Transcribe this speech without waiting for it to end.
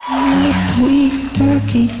love to eat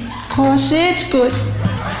turkey, 'cause it's good.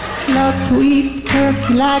 Love to eat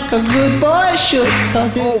turkey like a good boy should.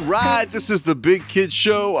 All right, this is the Big Kid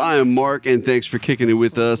Show. I am Mark, and thanks for kicking it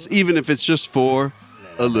with us, even if it's just for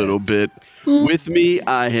a little bit. With me,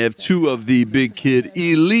 I have two of the Big Kid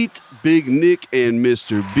elite, Big Nick and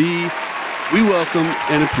Mr. B. We welcome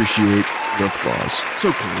and appreciate your applause.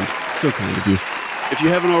 So kind of you. If you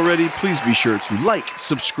haven't already, please be sure to like,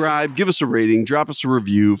 subscribe, give us a rating, drop us a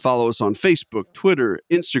review, follow us on Facebook, Twitter,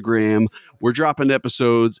 Instagram. We're dropping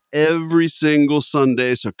episodes every single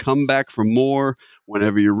Sunday, so come back for more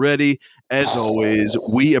whenever you're ready. As always,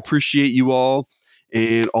 we appreciate you all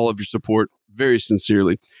and all of your support very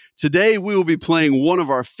sincerely. Today, we will be playing one of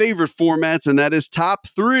our favorite formats, and that is Top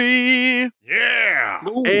 3. Yeah.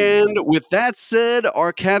 Ooh. And with that said,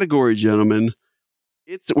 our category, gentlemen,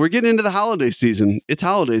 we're getting into the holiday season. It's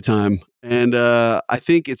holiday time. And I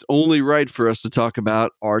think it's only right for us to talk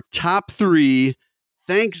about our top 3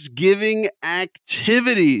 Thanksgiving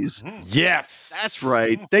activities. Yes. That's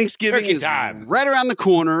right. Thanksgiving Turkey is time. right around the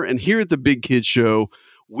corner. And here at the Big Kid Show,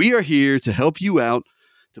 we are here to help you out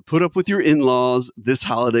to put up with your in-laws this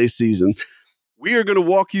holiday season. We are going to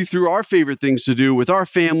walk you through our favorite things to do with our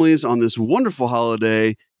families on this wonderful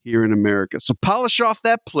holiday here in America. So polish off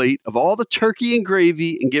that plate of all the turkey and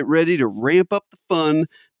gravy and get ready to ramp up the fun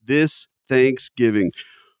this Thanksgiving.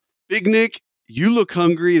 Big Nick, you look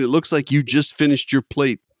hungry and it looks like you just finished your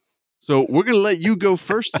plate. So we're going to let you go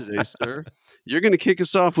first today, sir. You're going to kick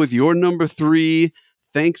us off with your number 3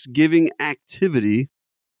 Thanksgiving activity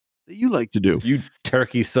that you like to do. You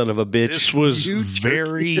turkey son of a bitch. This was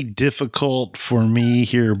very difficult for me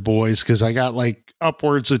here, boys, because I got like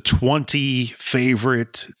upwards of 20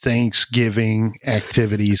 favorite Thanksgiving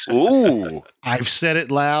activities. Ooh. I've said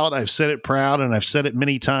it loud, I've said it proud, and I've said it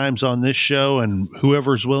many times on this show, and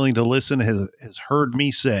whoever's willing to listen has heard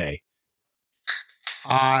me say,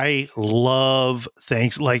 I love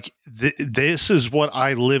this is what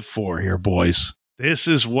I live for here, boys. This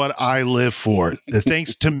is what I live for. This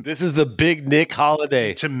is the Big Nick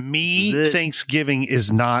holiday. To me, Thanksgiving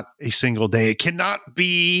is not a single day. It cannot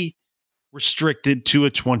be restricted to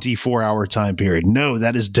a 24-hour time period. No,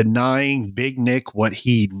 that is denying Big Nick what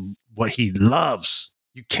he loves.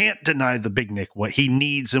 You can't deny the Big Nick what he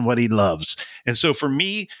needs and what he loves. And so for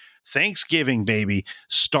me, Thanksgiving, baby,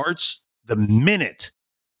 starts the minute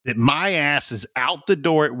that my ass is out the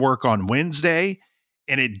door at work on Wednesday,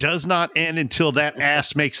 and it does not end until that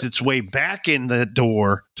ass makes its way back in the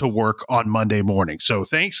door to work on Monday morning. So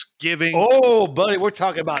Thanksgiving. Oh, buddy, we're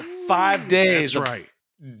talking about 5 days. That's right.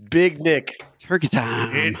 Big Nick. Turkey time.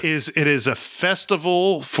 It is a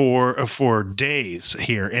festival for days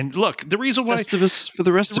here. And look, the reason why Festivus for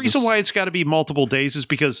the rest of us. The reason why it's got to be multiple days is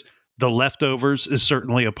because the leftovers is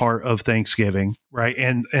certainly a part of Thanksgiving, right?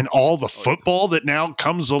 And all the football that now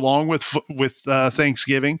comes along with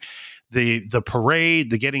Thanksgiving. The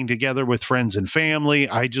parade, the getting together with friends and family.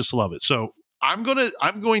 I just love it. So I'm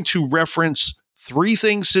going to reference 3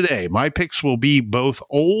 things today. My picks will be both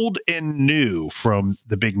old and new from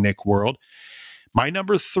the Big Nick world. My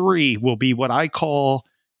number 3 will be what I call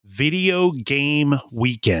video game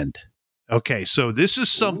weekend. Okay, so this is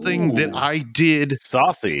something that I did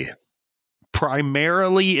saucy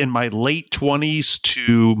primarily in my late 20s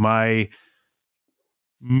to my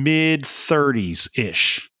mid 30s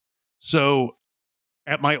ish. So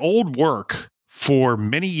at my old work for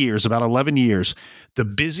many years, about 11 years, the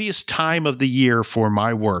busiest time of the year for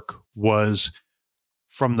my work was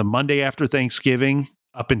from the Monday after Thanksgiving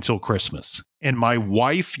up until Christmas. And my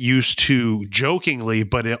wife used to jokingly,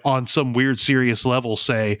 but on some weird serious level,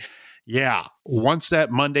 say, yeah, once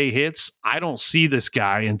that Monday hits, I don't see this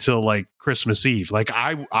guy until like Christmas Eve. Like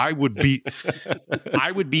I would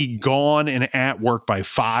be gone and at work by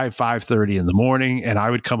 5:30 in the morning, and I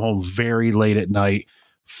would come home very late at night,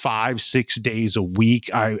 5-6 days a week.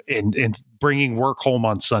 And bringing work home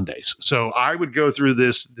on Sundays. So I would go through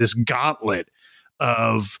this gauntlet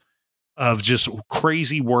of just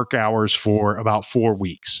crazy work hours for about 4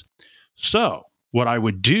 weeks. So what I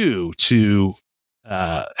would do to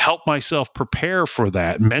help myself prepare for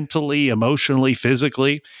that mentally, emotionally,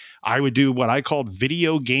 physically, I would do what I called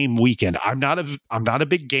video game weekend. I'm not a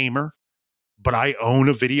big gamer, but I own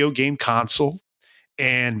a video game console.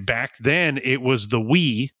 And back then it was the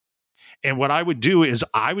Wii. And what I would do is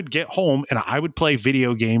I would get home and I would play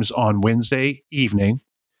video games on Wednesday evening,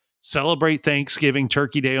 celebrate Thanksgiving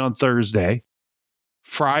Turkey Day on Thursday,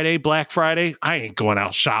 Friday, Black Friday, I ain't going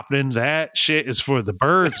out shopping. That shit is for the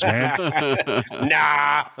birds, man.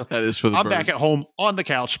 Nah. That is for the I'm birds. back at home on the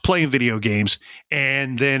couch playing video games.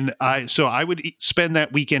 And then I would spend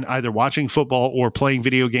that weekend either watching football or playing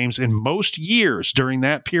video games. And most years during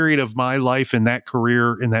that period of my life and that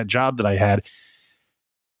career and that job that I had,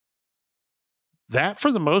 that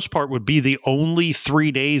for the most part would be the only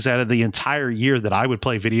 3 days out of the entire year that I would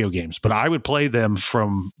play video games. But I would play them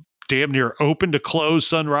from damn near open to close,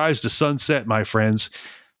 sunrise to sunset, my friends.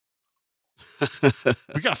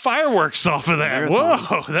 We got fireworks off of that. Marathon.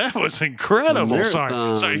 Whoa, that was incredible. It's a Sorry,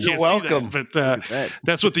 marathon. you You're can't welcome. see that, but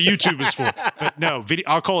that's what the YouTube is for. But no,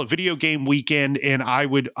 I'll call it video game weekend, and I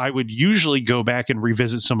would usually go back and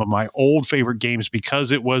revisit some of my old favorite games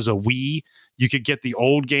because it was a Wii. You could get the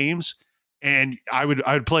old games. And I would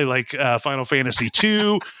play like Final Fantasy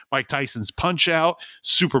II, Mike Tyson's Punch Out,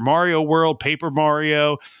 Super Mario World, Paper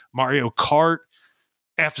Mario, Mario Kart,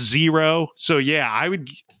 F-Zero. So yeah, I would.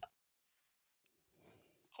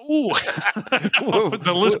 Oh,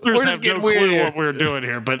 the listeners have no clue what we're doing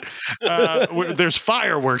here, but there's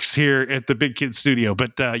fireworks here at the Big Kid Studio.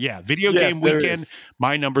 But yeah, video game weekend,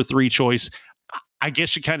 my number 3 choice. I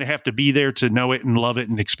guess you kind of have to be there to know it and love it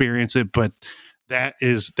and experience it, but.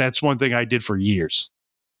 That's one thing I did for years.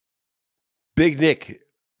 Big Nick,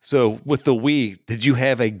 so with the Wii, did you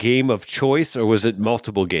have a game of choice or was it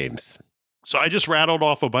multiple games? So I just rattled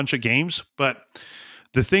off a bunch of games, but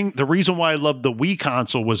the reason why I loved the Wii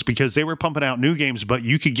console was because they were pumping out new games, but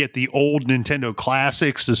you could get the old Nintendo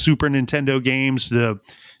classics, the Super Nintendo games, the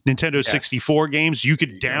Nintendo 64 games. You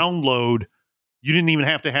could download. You didn't even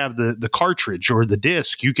have to have the cartridge or the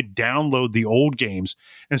disc. You could download the old games.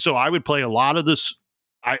 And so I would play a lot of this.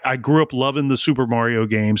 I grew up loving the Super Mario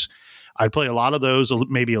games. I'd play a lot of those,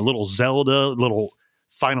 maybe a little Zelda, a little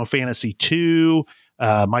Final Fantasy II,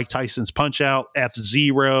 Mike Tyson's Punch Out,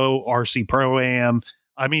 F-Zero, RC Pro-Am.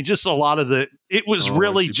 I mean, just a lot of it was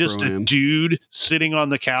really RC just Pro-Am. a dude sitting on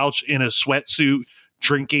the couch in a sweatsuit,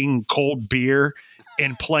 drinking cold beer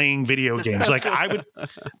and playing video games. Like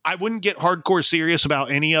I wouldn't get hardcore serious about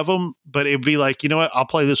any of them, but it'd be like, you know what? I'll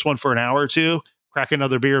play this one for an hour or two, crack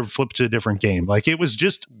another beer, and flip to a different game. Like it was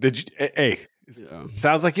just, Hey, Yeah.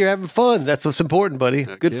 sounds like you're having fun. That's what's important, buddy.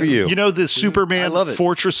 Good for you. you know, the I Superman love it.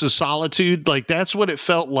 Fortress of Solitude. Like that's what it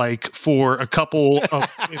felt like for a couple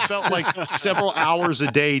of, it felt like several hours a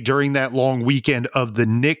day during that long weekend of the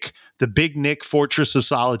Big Nick Fortress of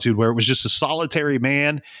Solitude, where it was just a solitary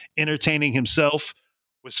man entertaining himself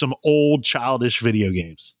with some old childish video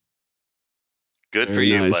games. Good for Very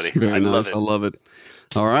you, nice. buddy. Very I love nice. it. I love it.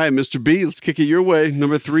 All right, Mr. B, let's kick it your way.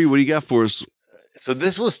 Number 3, what do you got for us? So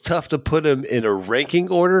this was tough to put them in a ranking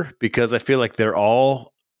order because I feel like they're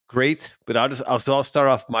all great. But I'll start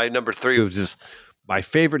off. My number 3 was just my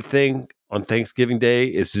favorite thing on Thanksgiving Day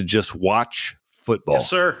is to just watch football. Yes,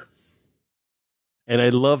 sir. And I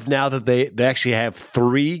love now that they actually have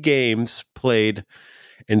 3 games played,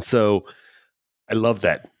 and so I love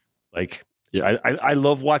that. Like, Yeah. I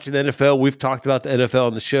love watching the NFL. We've talked about the NFL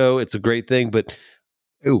on the show. It's a great thing, but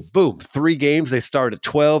boom, 3 games. They start at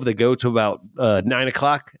 12. They go to about 9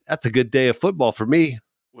 o'clock. That's a good day of football for me,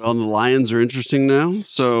 Well, the Lions are interesting now,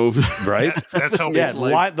 so right? That's how Yeah,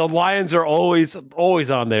 life. the Lions are always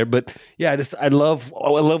on there, but yeah, I love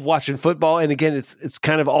watching football, and again, it's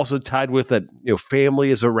kind of also tied with that.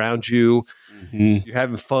 Family is around you, Mhm. you're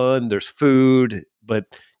having fun. There's food, but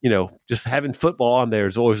just having football on there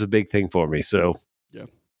is always a big thing for me. So Yeah.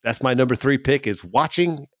 that's my number 3 pick is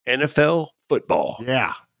watching NFL football.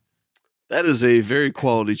 Yeah. that is a very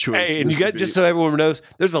quality choice. Hey, and you Mr. got B. just so everyone knows,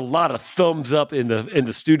 there's a lot of thumbs up in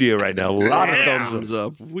the studio right now. A lot of thumbs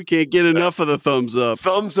up. We can't get enough of the thumbs up.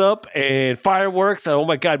 Thumbs up and fireworks. Oh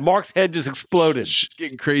my God, Mark's head just exploded. It's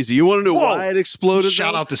getting crazy. You want to know Whoa. why it exploded?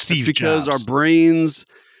 Shout though? out to Steve It's because Jobs. our brains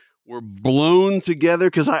were blown together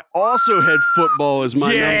because I also had football as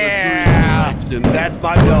my Yeah. number 3 selection. That's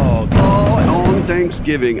my dog. all on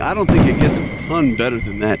Thanksgiving. I don't think it gets a ton better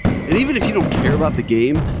than that. And even if you don't care about the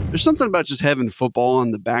game, there's something about just having football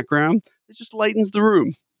in the background. It just lightens the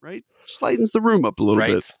room, right? Just lightens the room up a little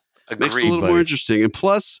Right. bit. Makes it a Agreed, little more interesting. And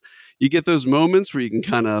plus, you get those moments where you can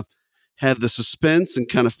kind of have the suspense and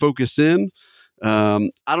kind of focus in. I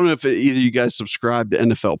don't know if either of you guys subscribe to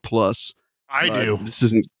NFL Plus. I but do. This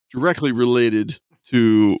isn't directly related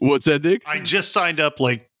to what's that, Dick? I just signed up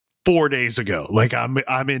like 4 days ago. Like I'm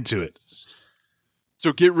into it.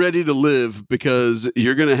 So get ready to live because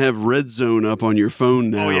you're going to have Red Zone up on your phone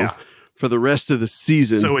now Oh yeah. for the rest of the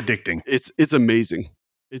season. So addicting. It's amazing.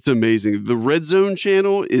 It's amazing. The Red Zone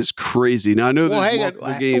channel is crazy. Now I know Well, there's hang multiple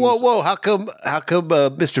on. games. Whoa. How come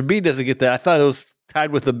Mr. B doesn't get that? I thought it was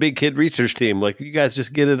tied with the Big Kid research team. Like, you guys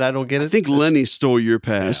just get it. I don't get it. I think Lenny stole your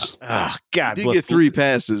pass. Oh, God. He did get 3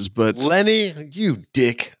 passes, but Lenny, you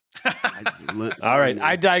dick. All right.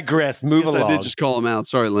 I digress. Move along. I did just call him out.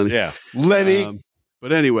 Sorry, Lenny. Yeah. Lenny.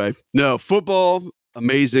 But anyway, no, football,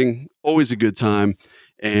 amazing. Always a good time.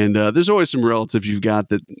 And there's always some relatives you've got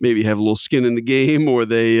that maybe have a little skin in the game, or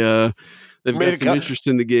they've got some interest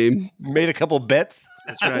in the game. Made a couple bets.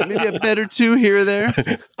 That's right. Maybe a bet or two here or there.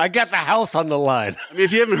 I got the house on the line. I mean,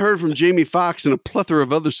 if you haven't heard from Jamie Foxx and a plethora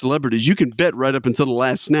of other celebrities, you can bet right up until the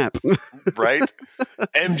last snap. Right?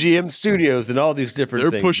 MGM Studios and all these different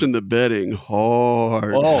things. They're pushing the betting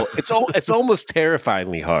hard. Oh, it's almost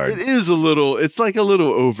terrifyingly hard. It is it's like a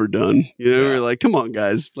little overdone. You know, We're like, come on,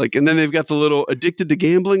 guys. Like, and then they've got the little addicted to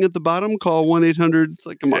gambling at the bottom. Call 1-800. It's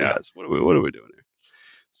like, come on, guys. What are we doing here?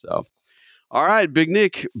 So, all right, Big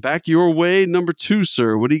Nick, back your way. Number 2,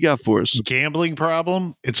 sir. What do you got for us? Gambling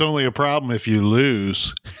problem? It's only a problem if you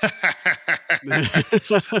lose. All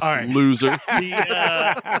right. Loser.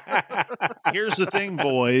 Here's the thing,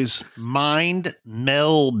 boys. Mind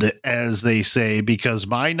meld, as they say, because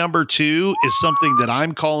my number 2 is something that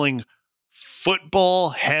I'm calling football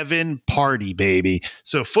heaven party, baby.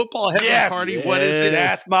 So football heaven party, what is it?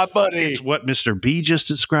 That's my buddy. It's what Mr. B just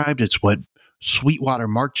described. It's what Sweetwater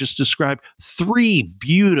Mark just described. 3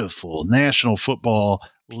 beautiful National Football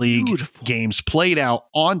League games played out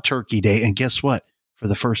on Turkey Day. And guess what? For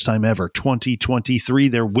the first time ever, 2023,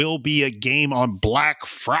 there will be a game on Black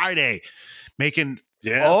Friday. That's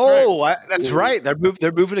right.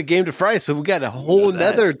 They're moving a game to Friday, so we got a whole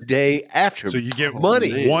nother day after. So you get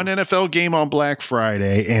money. One NFL game on Black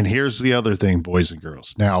Friday. And here's the other thing, boys and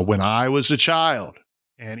girls. Now, when I was a child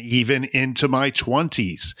and even into my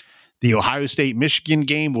 20s, the Ohio State-Michigan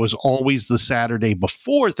game was always the Saturday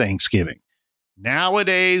before Thanksgiving.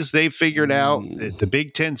 Nowadays, they've figured out that the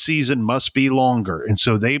Big Ten season must be longer. And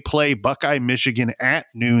so they play Buckeye-Michigan at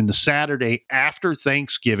noon the Saturday after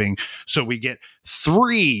Thanksgiving. So we get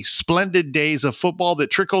 3 splendid days of football that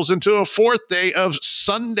trickles into a 4th day of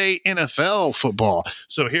Sunday NFL football.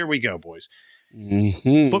 So here we go, boys.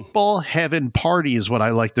 Football heaven party is what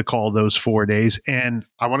I like to call those 4 days. And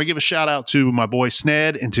I want to give a shout out to my boy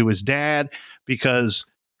Sned and to his dad, because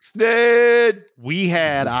Sned,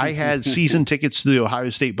 I had season tickets to the Ohio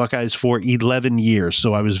State Buckeyes for 11 years.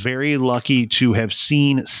 So I was very lucky to have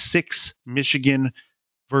seen 6 Michigan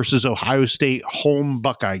versus Ohio State home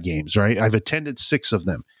Buckeye games, right? I've attended 6 of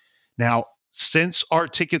them. Now, since our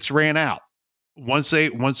tickets ran out, once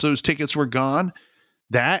those tickets were gone,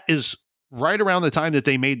 that is right around the time that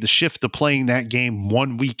they made the shift to playing that game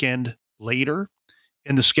one weekend later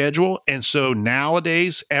in the schedule. And so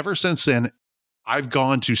nowadays, ever since then, I've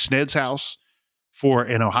gone to Sned's house for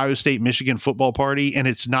an Ohio State-Michigan football party, and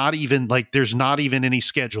it's not even like there's not even any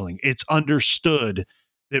scheduling. It's understood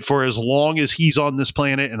that for as long as he's on this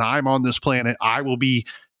planet and I'm on this planet, I will be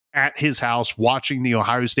at his house watching the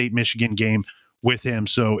Ohio State-Michigan game with him.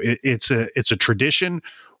 So it's a tradition.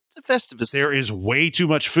 It's a Festivus. There is way too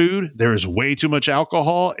much food. There is way too much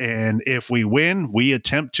alcohol. And if we win, we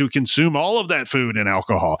attempt to consume all of that food and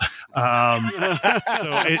alcohol. So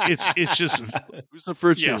it's just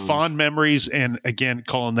fond memories. And again,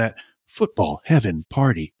 calling that football heaven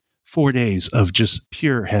party. 4 days of just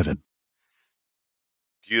pure heaven.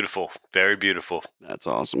 Beautiful. Very beautiful. That's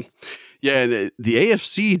awesome. Yeah, and the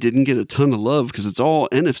AFC didn't get a ton of love because it's all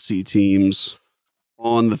NFC teams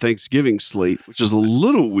on the Thanksgiving slate, which is a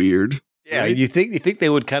little weird. Yeah, right? you think they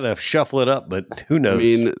would kind of shuffle it up, but who knows? I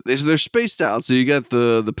mean, they're spaced out. So you got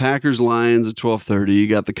the Packers Lions at 12:30, you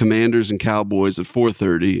got the Commanders and Cowboys at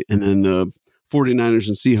 4:30, and then the 49ers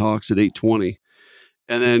and Seahawks at 8:20.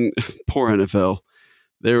 And then poor NFL.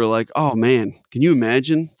 They were like, oh man, can you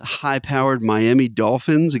imagine the high-powered Miami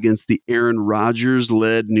Dolphins against the Aaron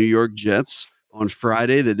Rodgers-led New York Jets on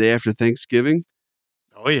Friday, the day after Thanksgiving?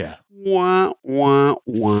 Oh, yeah. Wah, wah,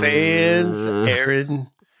 wah. Sans Aaron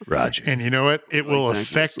Rodgers. And you know what? It will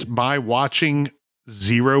affect my watching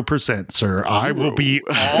 0%, sir. I will be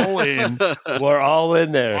all in. We're all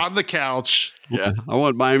in there. On the couch. Yeah, I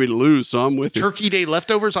want Miami to lose, so I'm with you. Turkey Day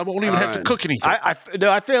leftovers. I won't even have to cook anything. I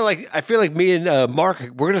feel like me and Mark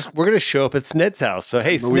we're gonna show up at Sned's house. So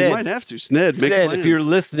hey, Sned, we might have to. Sned, make plans. If you're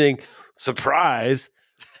listening, surprise.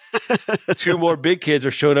 2 more big kids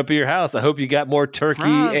are showing up at your house. I hope you got more turkey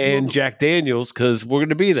and Jack Daniels because we're going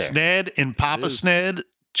to be there. Sned and Papa Sned,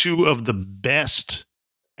 2 of the best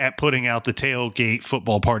at putting out the tailgate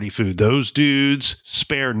football party food. Those dudes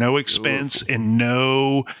spare no expense and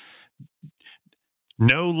no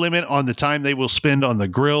limit on the time they will spend on the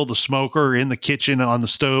grill, the smoker, in the kitchen, on the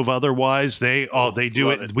stove. Otherwise, they do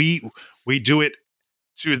it. We do it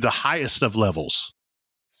to the highest of levels.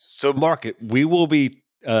 So, Mark, we will be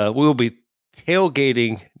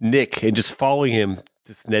tailgating Nick and just following him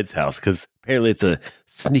to Sned's house because apparently it's a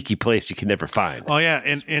sneaky place you can never find. Oh yeah,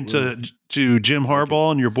 and to Jim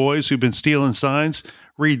Harbaugh and your boys who've been stealing signs,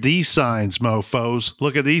 read these signs, mofos.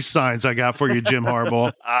 Look at these signs I got for you, Jim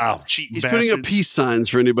Harbaugh. Wow. Cheating He's bastards. putting up peace signs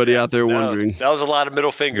for anybody out there wondering. That was a lot of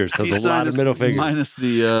middle fingers. That Peace was a lot sign of is middle fingers. minus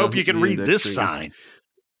the. Hope you can the read index this finger. sign.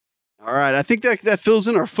 All right, I think that fills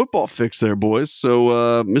in our football fix there, boys.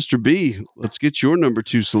 So, Mr. B, let's get your number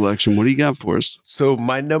 2 selection. What do you got for us? So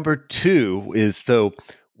my number 2 is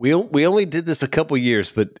we only did this a couple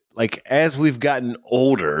years, but like as we've gotten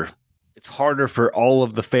older, it's harder for all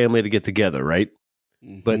of the family to get together, right?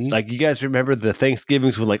 But Mhm. like you guys remember the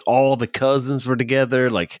Thanksgivings when like all the cousins were together,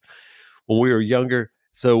 like when we were younger.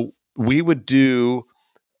 So we would do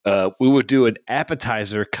an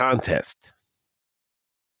appetizer contest.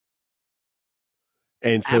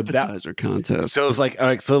 And so appetizer contest. So it's like, all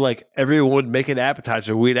right, so like everyone would make an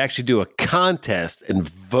appetizer. We'd actually do a contest and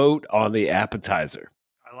vote on the appetizer.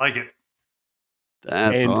 I like it.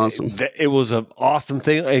 That's And awesome. It was an awesome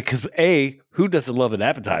thing because who doesn't love an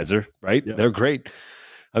appetizer, right? Yeah. They're great.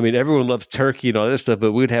 I mean, everyone loves turkey and all this stuff,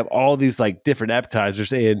 but we'd have all these like different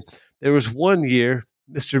appetizers. And there was one year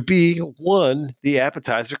Mr. B won the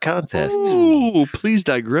appetizer contest. Oh, please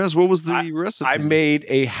digress. What was the recipe? I made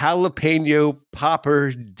a jalapeno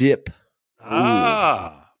popper dip.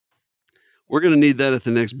 Ah. We're gonna need that at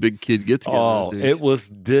the next big kid get together. I Oh, think. it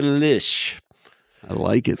was delish. I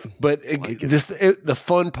like it. But the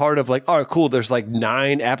fun part of like, all right, cool. There's like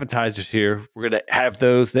 9 appetizers here. We're gonna have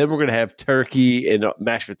those. Then we're gonna have turkey and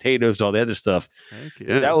mashed potatoes, all the other stuff. Heck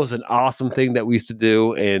yeah. That was an awesome thing that we used to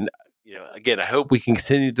do. And again, I hope we can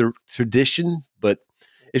continue the tradition. But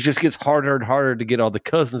it just gets harder and harder to get all the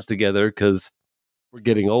cousins together because we're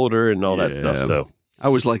getting older and all that stuff. Yeah. So I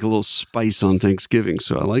always like a little spice on Thanksgiving,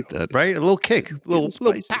 so I like that. right, a little kick, a little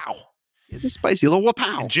spicy. pow. Getting spicy, a little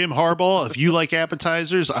wapow. And Jim Harbaugh, if you like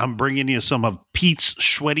appetizers, I'm bringing you some of Pete's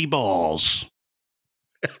sweaty balls.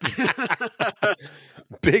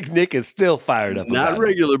 Big Nick is still fired up. Not about it.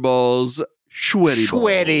 regular balls, sweaty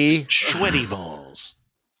balls. Sweaty balls.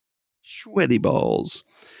 Sweaty balls.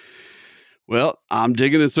 Well, I'm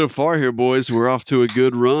digging it so far here, boys. We're off to a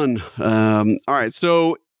good run. All right,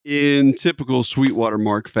 so in typical Sweetwater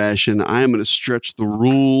Mark fashion, I am going to stretch the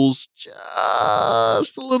rules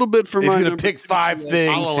just a little bit for He's my going to number pick 2 5 selection.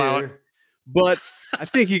 things. I'll allow here. it. But I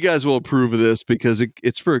think you guys will approve of this because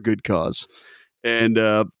it's for a good cause. And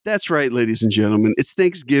that's right, ladies and gentlemen. It's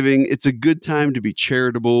Thanksgiving. It's a good time to be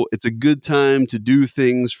charitable. It's a good time to do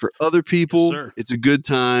things for other people. Yes, sir. It's a good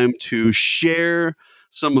time to share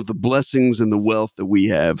some of the blessings and the wealth that we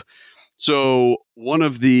have. So one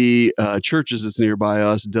of the churches that's nearby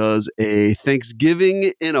us does a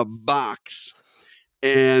Thanksgiving in a box.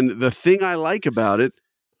 And the thing I like about it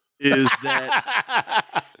is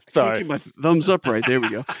that Sorry. Get my thumbs up right. There we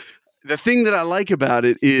go. The thing that I like about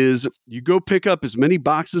it is you go pick up as many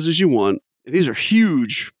boxes as you want. And these are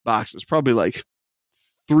huge boxes, probably like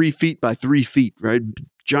 3 feet by 3 feet, right?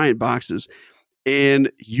 Giant boxes.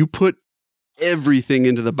 And you put everything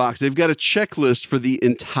into the box. They've got a checklist for the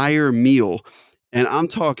entire meal. And I'm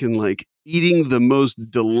talking like eating the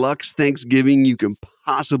most deluxe Thanksgiving you can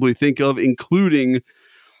possibly think of, including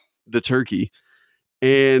the turkey.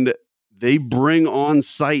 And they bring on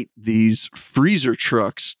site these freezer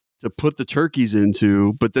trucks to put the turkeys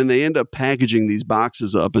into, but then they end up packaging these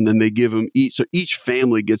boxes up and then they give them each. So each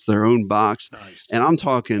family gets their own box. Nice. And I'm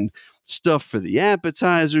talking stuff for the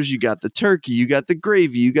appetizers. You got the turkey, you got the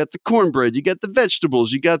gravy, you got the cornbread, you got the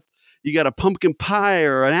vegetables, you got a pumpkin pie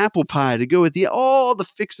or an apple pie to go with all the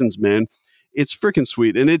fixins, man. It's freaking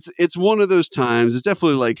sweet. And it's one of those times. It's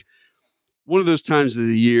definitely like one of those times of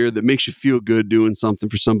the year that makes you feel good doing something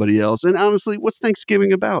for somebody else. And honestly, what's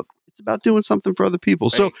Thanksgiving about? It's about doing something for other people.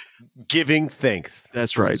 So Giving thanks.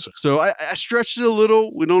 that's right. So I stretched it a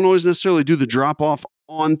little. We don't always necessarily do the drop off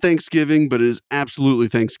on Thanksgiving, but it is absolutely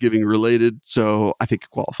Thanksgiving related. So I think it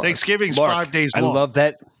qualifies. Thanksgiving's Mark, 5 days I long. love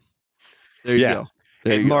that. There you Yeah. go.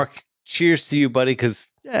 There And you go. Mark, cheers to you, buddy, because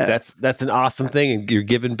Yeah. that's an awesome thing, and you're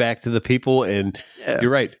giving back to the people. And Yeah.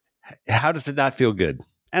 you're right. How does it not feel good?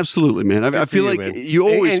 Absolutely, man. I Good feel for you, like man. you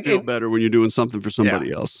always And- feel and- better when you're doing something for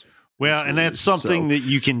somebody else. Well, and that's something that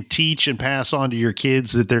you can teach and pass on to your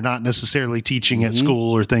kids that they're not necessarily teaching at Mhm.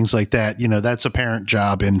 school or things like that. You know, that's a parent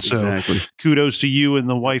job. And so Exactly. kudos to you and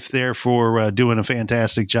the wife there for doing a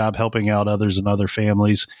fantastic job helping out others and other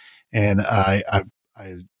families. And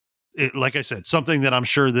like I said, something that I'm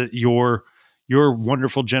sure that your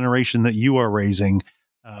wonderful generation that you are raising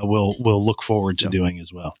will look forward to Yep. doing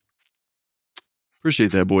as well.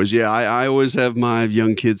 Appreciate that, boys. Yeah, I always have my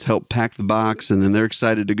young kids help pack the box, and then they're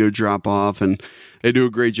excited to go drop off, and they do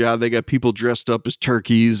a great job. They got people dressed up as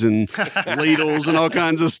turkeys and ladles and all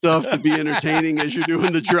kinds of stuff to be entertaining as you're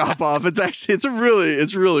doing the drop off. It's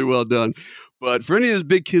really well done. But for any of those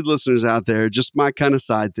big kid listeners out there, just my kind of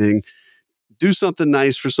side thing. Do something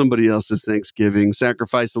nice for somebody else this Thanksgiving.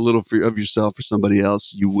 Sacrifice a little of yourself for somebody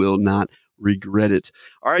else. You will not regret it.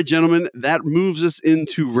 All right, gentlemen, that moves us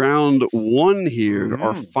into round one here,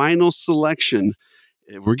 our final selection.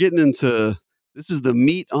 We're getting into, this is the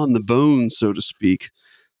meat on the bone, so to speak.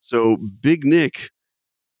 So, Big Nick,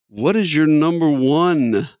 what is your number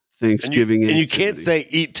one Thanksgiving and you activity? can't say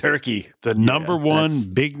eat turkey. The number one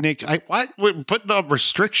Big Nick. We're putting up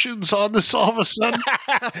restrictions on this all of a sudden.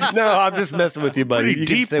 No, I'm just messing with you, buddy.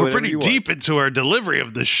 We're pretty deep into our delivery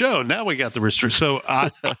of the show. Now we got the restriction. So,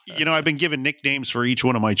 I've been given nicknames for each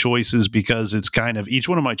one of my choices because it's kind of each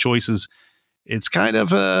one of my choices. It's kind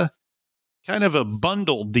of a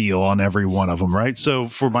bundle deal on every one of them, right? So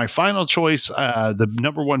for my final choice, the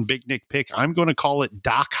number one Big Nick pick, I'm going to call it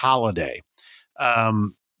Doc Holliday.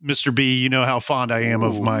 Mr. B, you know how fond I am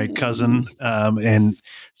of my cousin. And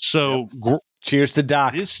so cheers to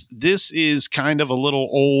Doc. This is kind of a little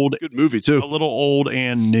old. Good movie too. A little old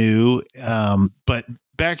and new. But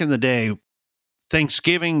back in the day,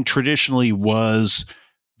 Thanksgiving traditionally was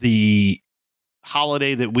the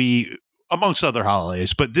holiday that we, amongst other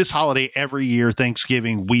holidays, but this holiday every year,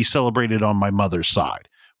 Thanksgiving, we celebrated on my mother's side,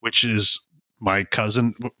 which is my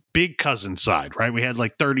big cousin side, right? We had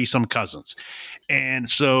like 30 some cousins. And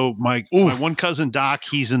so my one cousin, Doc,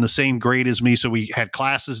 he's in the same grade as me. So we had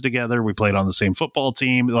classes together. We played on the same football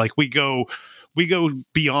team. Like we go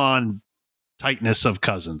beyond tightness of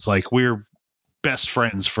cousins. Like we're best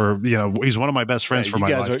friends he's one of my best friends for my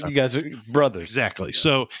lifetime. You guys are brothers. Exactly. Yeah.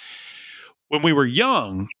 So when we were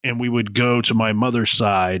young and we would go to my mother's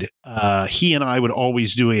side, he and I would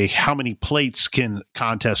always do a how many plates can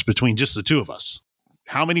contest between just the two of us.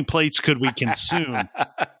 How many plates could we consume?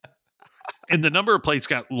 And the number of plates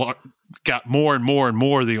got more and more and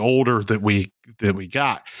more the older that we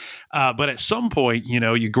got. But at some point,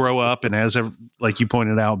 you grow up, and as like you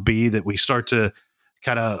pointed out, B, that we start to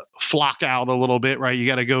kind of flock out a little bit, right? You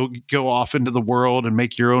got to go off into the world and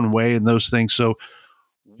make your own way and those things. So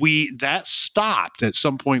that stopped at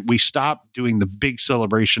some point. We stopped doing the big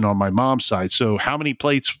celebration on my mom's side. So how many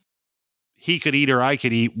plates he could eat or I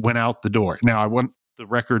could eat went out the door. Now I want the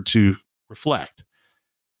record to reflect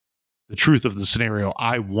the truth of the scenario.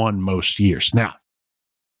 I won most years. Now,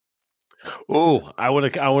 I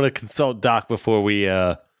want to consult Doc before we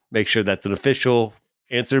make sure that's an official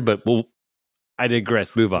answer. But I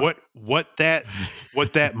digress. Move on. What that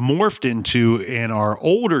morphed into in our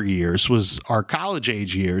older years was our college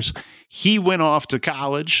age years. He went off to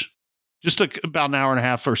college, just about an hour and a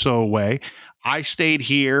half or so away. I stayed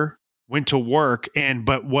here, went to work,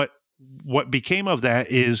 but what became of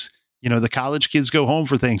that is, the college kids go home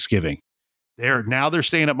for Thanksgiving. They're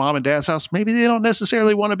staying at mom and dad's house. Maybe they don't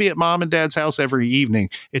necessarily want to be at mom and dad's house every evening.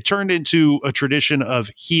 It turned into a tradition of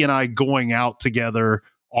he and I going out together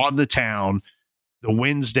on the town the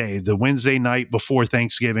Wednesday night before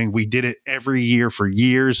Thanksgiving. We did it every year for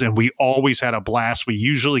years, and we always had a blast. We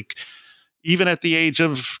usually, even at the age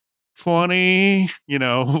of 20,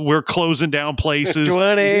 we're closing down places.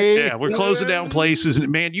 20. Yeah, we're closing down places.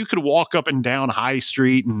 And man, you could walk up and down High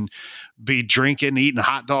Street and be drinking, eating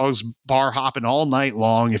hot dogs, bar hopping all night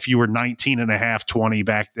long if you were 19 and a half, 20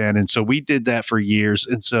 back then. And so we did that for years.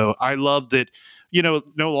 And so I love that, no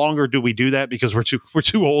longer do we do that because we're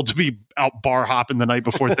too old to be out bar hopping the night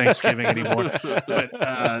before Thanksgiving anymore. But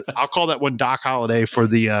I'll call that one Doc Holliday for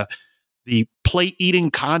the plate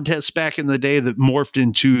eating contest back in the day that morphed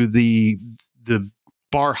into the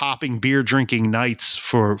bar hopping, beer drinking nights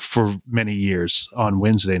for many years on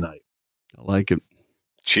Wednesday night. I like it.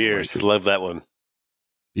 Cheers. Love that one.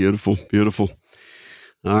 Beautiful. Beautiful.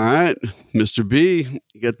 All right, Mr. B,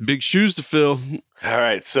 you got the big shoes to fill. All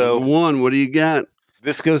right. So Number one, what do you got?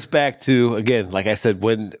 This goes back to, again, like I said,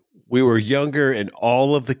 when we were younger and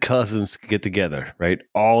all of the cousins could get together, right?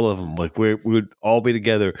 All of them, like we would all be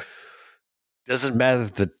together. Doesn't matter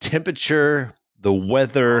the temperature, the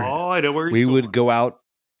weather. Oh, I know where we would go out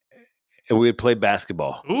and we would play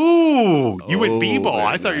basketball. Ooh, you went B-ball. very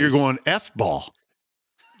I thought you were nice. going F-ball.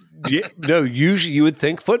 Yeah, no, usually you would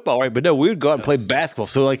think football, right? But no, we would go out and play basketball.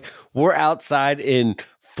 So like we're outside in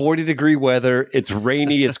 40-degree weather. It's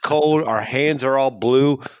rainy. It's cold. Our hands are all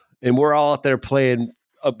blue. And we're all out there playing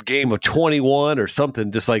a game of 21 or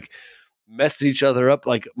something, just like messing each other up.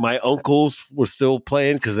 Like my uncles were still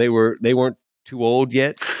playing because they weren't too old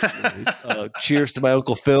yet. Cheers to my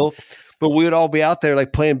Uncle Phil. but we would all be out there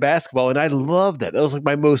like playing basketball, and I loved that. That was like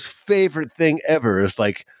my most favorite thing ever. It's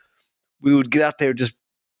like we would get out there, just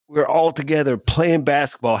we were all together playing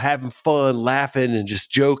basketball, having fun, laughing, and just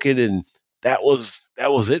joking, and that was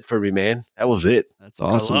it for me, man. That was it. That's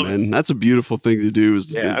awesome, love it. man. That's a beautiful thing to do.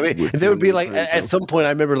 Is Yeah, I mean, with there would be family like and friends, at though. some point, I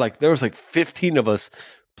remember like there was like 15 of us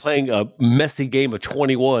playing a messy game of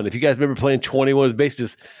 21. If you guys remember playing 21, it's basically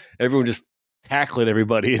just everyone just tackling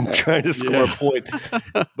everybody and trying to score a point.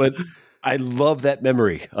 But I love that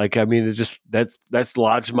memory. Like, I mean, it's just that's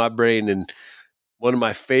lodged in my brain. And one of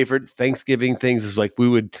my favorite Thanksgiving things is like we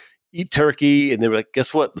would eat turkey, and they were like,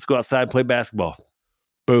 "Guess what? Let's go outside and play basketball."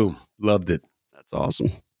 Boom, loved it. That's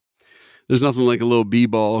awesome. There's nothing like a little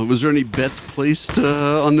b-ball. Was there any bets placed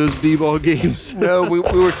on those b-ball games? No, we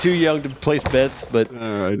were too young to place bets, but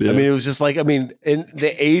All right. Yeah. I mean, it was just like, I mean, and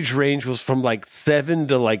the age range was from like 7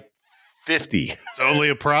 to like 50. It's only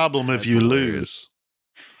a problem if you lose.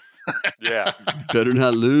 Yeah. Better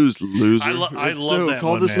not lose, loser. I If love so, that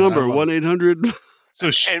call one, this man. number I love it. 1-800. So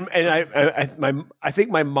And I think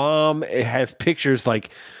my mom has pictures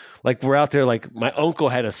like we're out there, like my uncle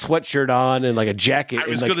had a sweatshirt on and like a jacket, I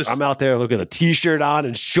and was like gonna s- I'm out there looking at a t-shirt on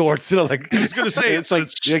and shorts, and I'm like, I was gonna say, it's like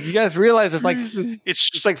it's- you guys realize it's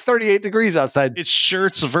it's like 38 degrees outside. it's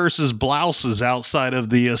shirts versus blouses outside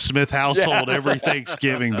of the Smith household every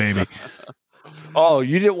Thanksgiving, baby. Oh,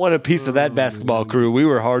 you didn't want a piece of that basketball crew. We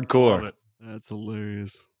were Love hardcore. it. That's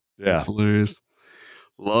hilarious. Yeah. That's hilarious.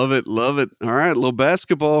 Love it. Love it. All right. A little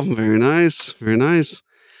basketball. Very nice. Very nice.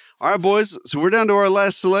 All right, boys. So we're down to our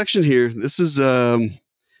last selection here. This has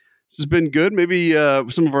been good. Maybe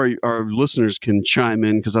some of our listeners can chime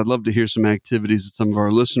in because I'd love to hear some activities that some of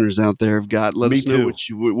our listeners out there have got. Let Me us know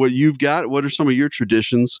too. what you've got. What are some of your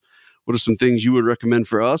traditions? What are some things you would recommend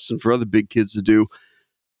for us and for other big kids to do?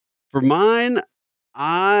 For mine,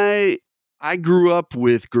 I grew up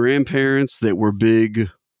with grandparents that were big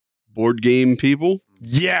board game people,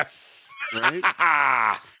 Yes.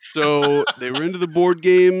 right? So they were into the board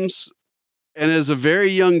games. And as a very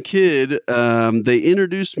young kid, they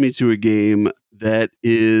introduced me to a game that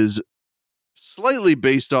is slightly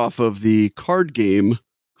based off of the card game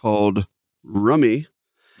called Rummy.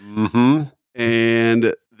 Mm-hmm.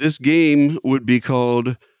 And this game would be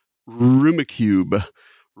called Rumicube.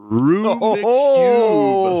 Rumicube.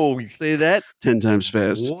 Oh, Say that 10 times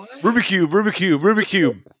fast. Rubik's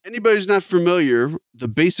Cube. Anybody who's not familiar, the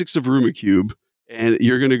basics of Rumicube, and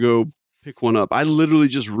you're going to go pick one up. I literally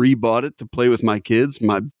just rebought it to play with my kids,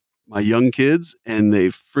 my young kids, and they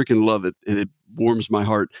freaking love it, and it warms my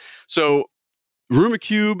heart. So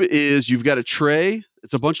Rumicube is you've got a tray.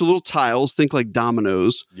 It's a bunch of little tiles, think like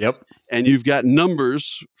dominoes, Yep. and you've got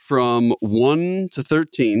numbers from 1 to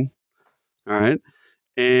 13. All right.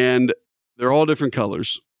 And they're all different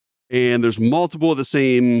colors. And there's multiple of the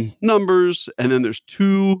same numbers. And then there's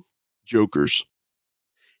 2 jokers.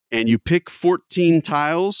 And you pick 14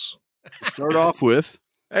 tiles to start off with.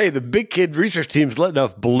 Hey, the big kid research team's letting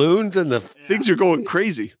off balloons and the Things are going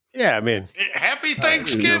crazy. yeah, I mean, Happy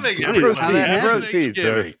Thanksgiving. I don't know how that everybody. happened. Happy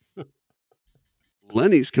Thanksgiving.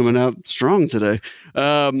 Lenny's coming out strong today.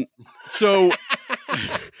 So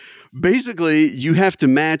basically, you have to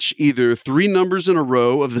match either 3 numbers in a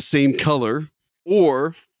row of the same color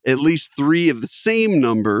or at least 3 of the same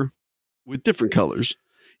number with different colors.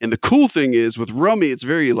 And the cool thing is with Rummy, it's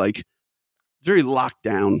very locked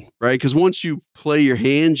down, right? Because once you play your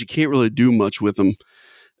hands, you can't really do much with them.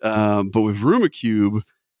 But with Rumicube,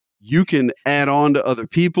 you can add on to other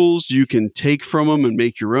people's, you can take from them and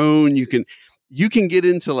make your own. You can get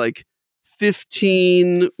into like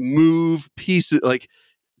 15 move pieces, like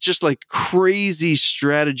just like crazy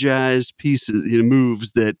strategized pieces,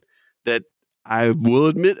 moves that I will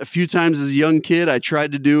admit a few times as a young kid, I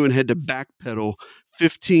tried to do and had to backpedal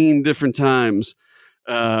 15 different times.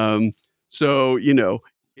 So,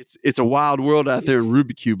 it's a wild world out there in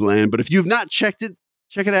Rubik's land, but if you've not checked it,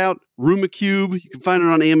 check it out. Rumicube. You can find it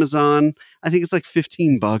on Amazon. I think it's like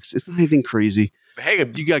 $15. It's not anything crazy. hey,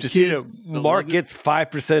 You got just, kids. Mark gets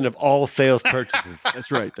 5% of all sales purchases.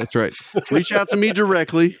 That's right. That's right. Reach out to me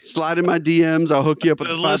directly. Slide in my DMs. I'll hook you up with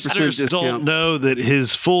The a 5% listeners don't discount. know that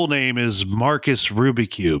his full name is Marcus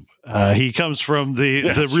Rubicube. He comes from the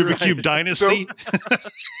That's Rubicube right. dynasty.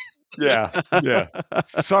 Yeah,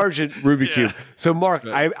 Sergeant Rubik's Cube. So, Mark,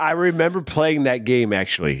 I remember playing that game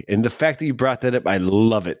actually, and the fact that you brought that up, I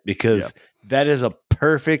love it because that is a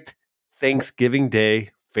perfect Thanksgiving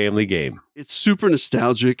Day family game. It's super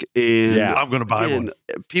nostalgic, and Yeah. I'm going to buy again,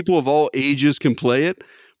 one. people of all ages can play it,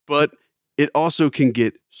 but it also can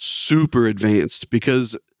get super advanced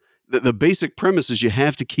because the basic premise is you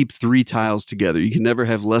have to keep 3 tiles together. You can never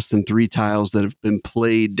have less than 3 tiles that have been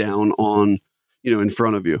played down on, in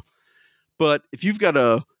front of you. But if you've got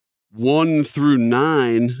a 1 through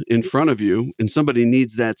 9 in front of you and somebody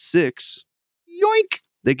needs that 6, yoink,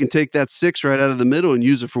 they can take that 6 right out of the middle and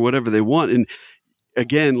use it for whatever they want. And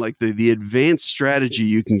again, like the advanced strategy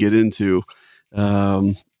you can get into,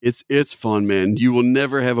 it's fun, man. You will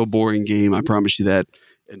never have a boring game. I promise you that,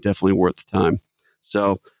 and definitely worth the time.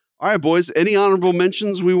 So, all right, boys, any honorable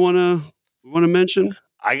mentions we want to mention?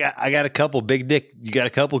 I got a couple. Big Nick, you got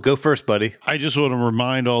a couple? Go first, buddy. I just want to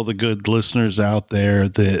remind all the good listeners out there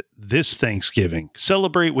that this Thanksgiving,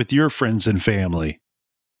 celebrate with your friends and family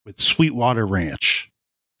with Sweetwater Ranch,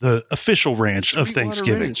 the official ranch of Sweetwater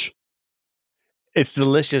Thanksgiving. Ranch. It's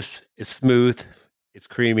delicious. It's smooth. It's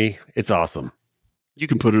creamy. It's awesome. You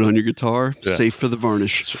can put it on your guitar, Yeah. safe for the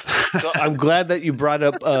varnish. So I'm glad that you brought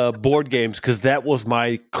up board games, because that was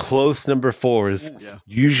my close number 4. Is Yeah.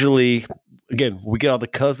 usually, again, we get all the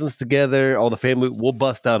cousins together, all the family. We'll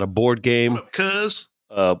bust out a board game, Cuz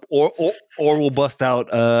or we'll bust out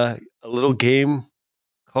a little game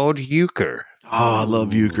called euchre. Oh, I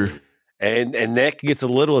love euchre. And that gets a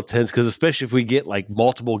little intense, because especially if we get like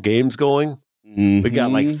multiple games going, we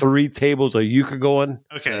got like 3 tables of euchre going.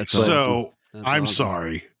 okay, That's so That's I'm awesome.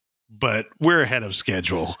 sorry, but we're ahead of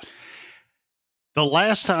schedule. The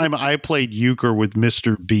last time I played euchre with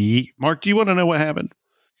Mr. B, Mark, do you want to know what happened?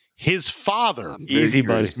 His father, I'm very Easy,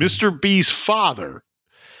 curious. buddy. Mr. B's father,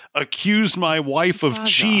 accused my wife of Father.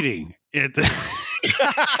 cheating.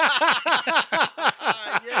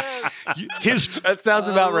 His That sounds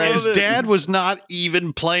about right. His dad was not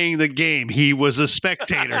even playing the game. He was a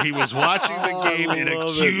spectator. He was watching the Oh, I game and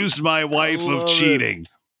love it. accused my wife love of it. cheating.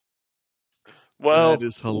 Well, That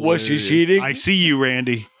is was she hilarious. cheating? I see you,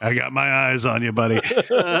 Randy. I got my eyes on you, buddy.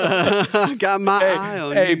 Got my eye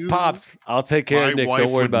on Hey, you. Pops, I'll take care My of Nick. wife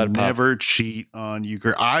Don't worry would about it, Pops. never cheat on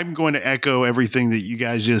euchre. I'm going to echo everything that you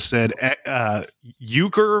guys just said.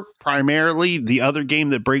 Euchre, primarily. The other game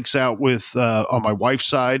that breaks out with on my wife's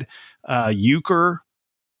side, euchre.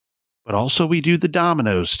 But also we do the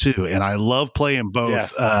dominoes too, and I love playing both.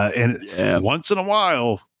 Yes. And Yeah. once in a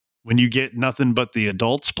while, when you get nothing but the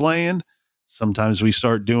adults playing, sometimes we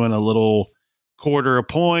start doing a little quarter a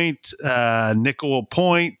point, nickel a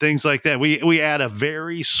point, things like that. We add a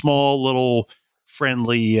very small little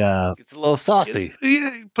friendly, It's a little saucy.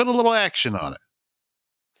 put a little action on it.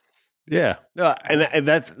 Yeah. No, and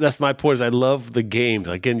that's my point. Is I love the games.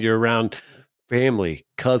 Again, you're around family,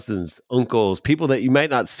 cousins, uncles, people that you might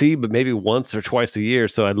not see, but maybe once or twice a year.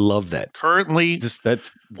 So I love that. Currently, That's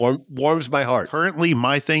warms my heart. Currently,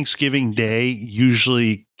 my Thanksgiving day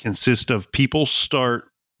usually consists of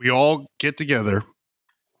we all get together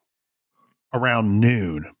around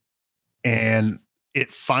noon, and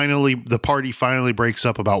the party finally breaks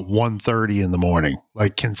up about 1:30 in the morning,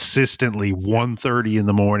 like consistently 1:30 in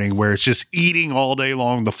the morning, where it's just eating all day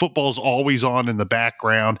long. The football's always on in the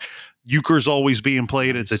background. Euchre's always being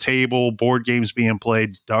played at the table, board games being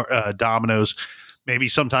played, dominoes. Maybe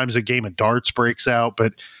sometimes a game of darts breaks out,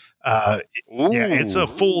 but yeah, it's a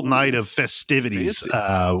full night of festivities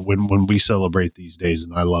when we celebrate these days,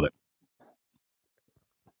 and I love it.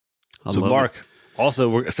 I So love Mark,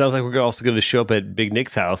 also, it sounds like we're also going to show up at Big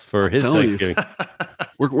Nick's house for his telling you. Thanksgiving. it.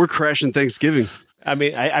 We're crashing Thanksgiving. I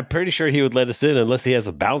mean, I'm pretty sure he would let us in unless he has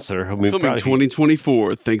a bouncer. I mean, Coming probably-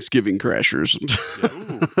 2024 Thanksgiving Crashers.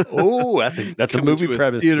 Oh, that's a Coming movie to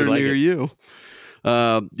premise. theater We like near it. you.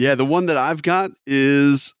 Yeah, the one that I've got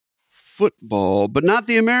is football, but not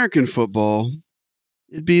the American football.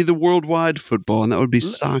 It'd be the worldwide football, and that would be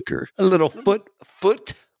soccer. A little foot.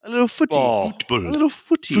 A little footy. Ball. A little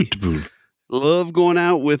footy. Love going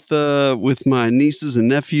out with my nieces and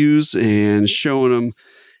nephews and showing them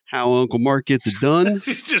how Uncle Mark gets it done.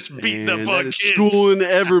 Just beating And up that on is kids. schooling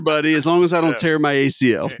everybody as long as I don't tear my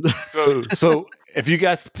ACL. So if you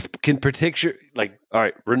guys can picture, like, all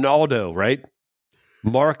right, Ronaldo, right?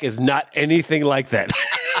 Mark is not anything like that.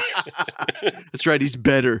 That's right. He's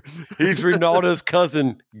better. He's Ronaldo's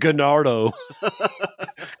cousin, Gennaro.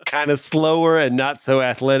 Kind of slower and not so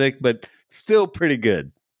athletic, but still pretty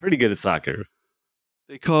good. Pretty good at soccer.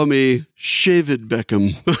 They call me Shaved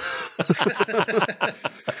Beckham.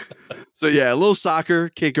 So yeah, a little soccer,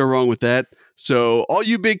 can't go wrong with that. So all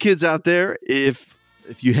you big kids out there, if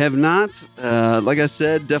you have not, like I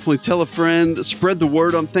said, definitely tell a friend, spread the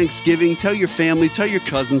word on Thanksgiving, tell your family, tell your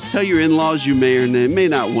cousins, tell your in-laws you may or may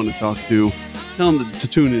not want to talk to. Tell them to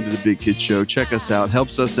tune into the Big Kid Show. Check us out,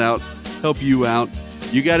 helps us out, help you out.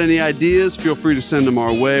 You got any ideas? Feel free to send them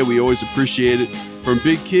our way. We always appreciate it. From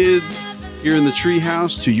big kids here in the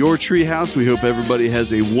treehouse to your treehouse. We hope everybody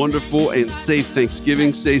has a wonderful and safe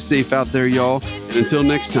Thanksgiving. Stay safe out there, y'all. And until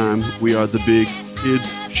next time, we are the Big Kid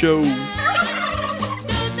Show.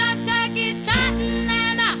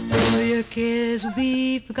 All your cares will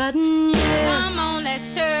be forgotten. Yeah. Come on, let's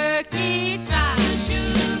turkey try.